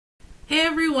Hey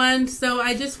everyone, so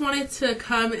I just wanted to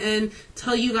come and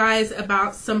tell you guys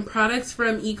about some products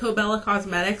from Ecco Bella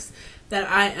Cosmetics that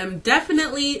I am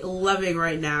definitely loving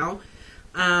right now.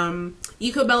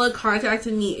 Ecco Bella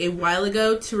contacted me a while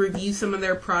ago to review some of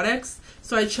their products,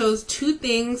 so I chose two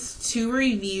things to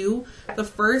review. The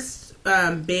first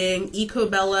being Ecco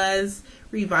Bella's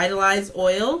Revitalize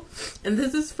oil, and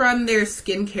this is from their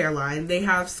skincare line. They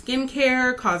have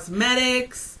skincare,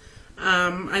 cosmetics,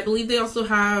 I believe they also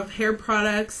have hair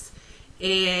products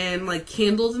and like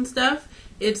candles and stuff.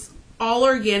 It's all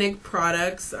organic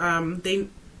products.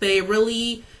 They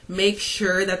really make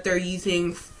sure that they're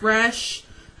using fresh,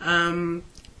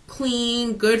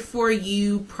 clean, good for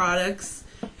you products,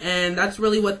 and that's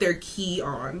really what they're key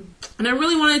on. And I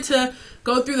really wanted to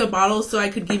go through the bottle so I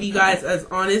could give you guys as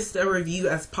honest a review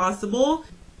as possible.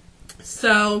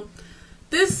 So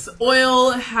this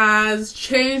oil has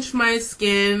changed my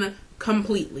skin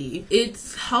completely.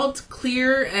 It's helped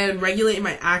clear and regulate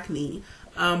my acne.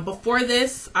 Before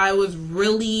this, I was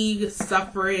really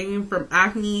suffering from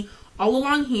acne all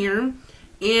along here,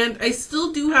 and I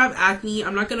still do have acne.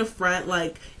 I'm not gonna front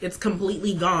like it's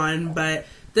completely gone, but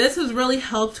this has really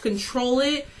helped control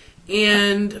it.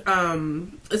 And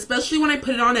especially when I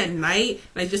put it on at night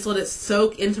and I just let it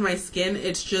soak into my skin,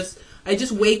 I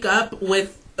just wake up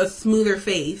with a smoother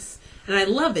face, and I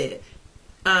love it.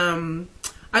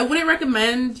 I wouldn't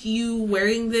recommend you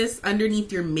wearing this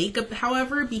underneath your makeup,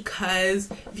 however,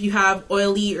 because if you have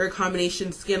oily or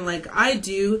combination skin like I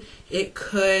do, it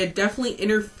could definitely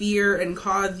interfere and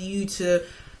cause you to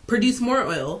produce more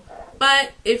oil.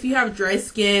 But if you have dry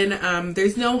skin,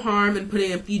 there's no harm in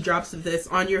putting a few drops of this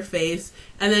on your face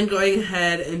and then going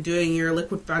ahead and doing your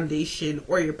liquid foundation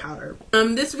or your powder.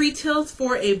 This retails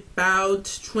for about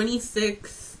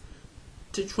 $26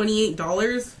 to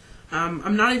 $28.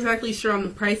 I'm not exactly sure on the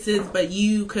prices, but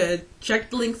you could check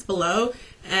the links below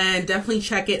and definitely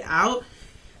check it out.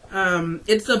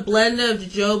 It's a blend of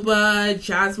jojoba,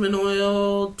 jasmine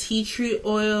oil, tea tree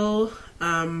oil,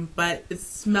 but it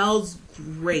smells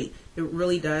great. It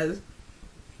really does.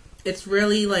 It's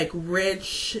really like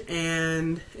rich,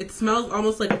 and it smells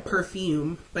almost like a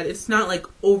perfume, but it's not like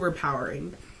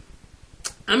overpowering.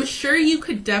 I'm sure you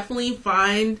could definitely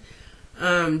find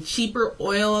cheaper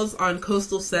oils on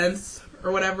Coastal Scents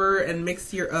or whatever and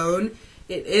mix your own.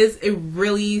 It is a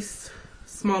really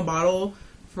small bottle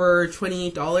for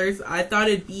 $28. I thought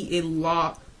it'd be a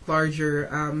lot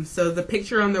larger, so the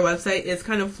picture on their website is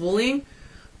kind of fooling,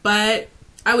 but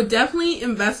I would definitely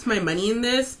invest my money in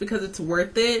this because it's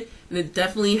worth it, and it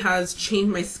definitely has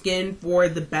changed my skin for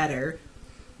the better.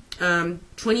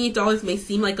 $28 may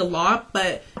seem like a lot,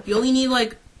 but you only need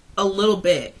like a little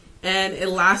bit, and it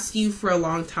lasts you for a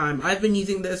long time. I've been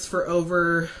using this for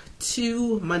over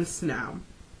 2 months now,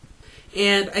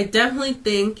 and I definitely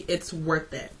think it's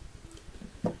worth it.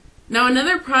 Now,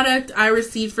 another product I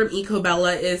received from Ecco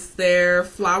Bella is their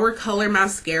Flower Color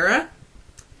Mascara,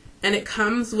 and it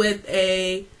comes with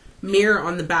a mirror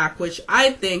on the back, which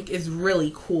I think is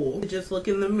really cool. Just look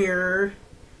in the mirror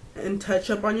and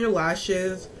touch up on your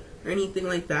lashes or anything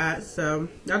like that, so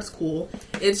that's cool.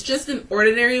 It's just an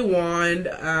ordinary wand,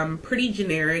 pretty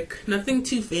generic, nothing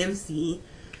too fancy.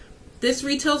 This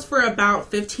retails for about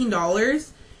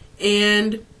 $15,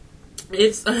 and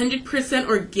it's 100%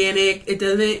 organic. It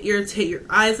doesn't irritate your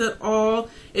eyes at all.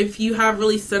 If you have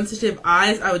really sensitive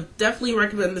eyes, I would definitely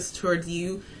recommend this towards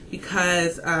you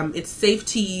because it's safe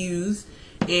to use,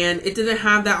 and it doesn't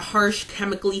have that harsh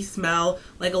chemically smell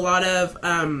like a lot of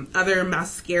other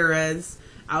mascaras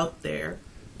out there.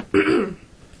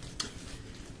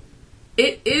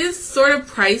 It is sort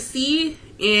of pricey,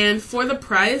 and for the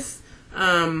price,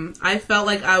 I felt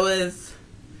like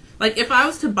if I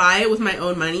was to buy it with my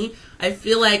own money, I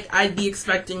feel like I'd be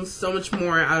expecting so much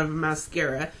more out of a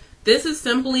mascara. This is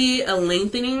simply a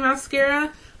lengthening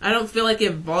mascara. I don't feel like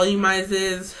it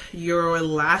volumizes your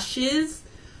lashes,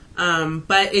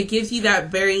 but it gives you that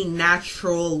very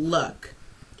natural look.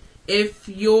 If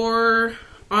you're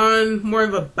on more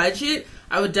of a budget,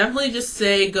 I would definitely just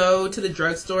say go to the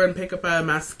drugstore and pick up a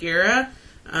mascara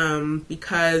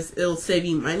because it'll save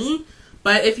you money.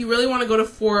 But if you really want to go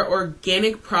for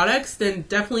organic products, then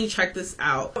definitely check this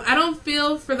out. I don't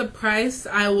feel for the price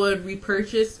I would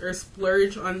repurchase or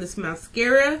splurge on this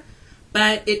mascara,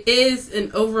 but it is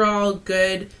an overall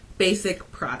good basic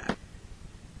product.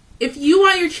 If you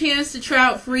want your chance to try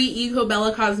out free Ecco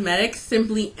Bella Cosmetics,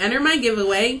 simply enter my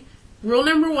giveaway. Rule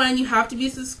number 1, you have to be a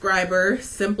subscriber.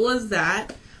 Simple as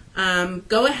that.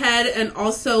 Go ahead and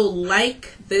also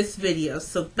like this video.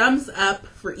 So thumbs up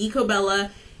for Ecco Bella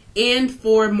and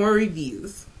for more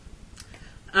reviews.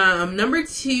 Number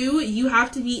 2, you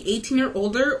have to be 18 or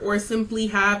older or simply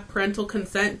have parental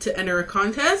consent to enter a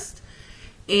contest.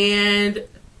 And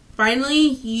finally,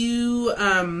 you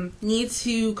need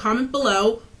to comment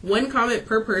below, 1 comment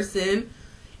per person,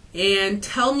 and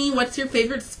tell me what's your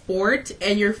favorite sport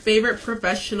and your favorite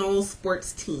professional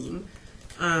sports team.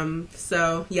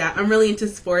 So yeah, I'm really into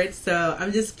sports, so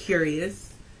I'm just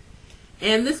curious.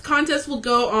 And this contest will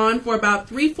go on for about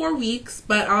 3-4 weeks,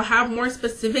 but I'll have more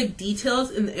specific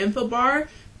details in the info bar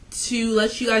to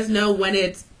let you guys know when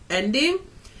it's ending.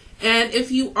 And if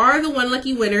you are the one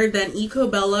lucky winner, then Ecco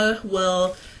Bella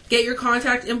will get your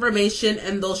contact information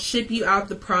and they'll ship you out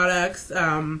the products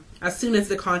as soon as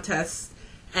the contest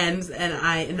ends and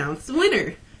I announce the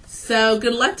winner. So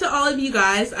good luck to all of you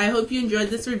guys. I hope you enjoyed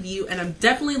this review, and I'm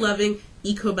definitely loving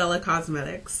Ecco Bella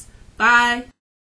Cosmetics. Bye!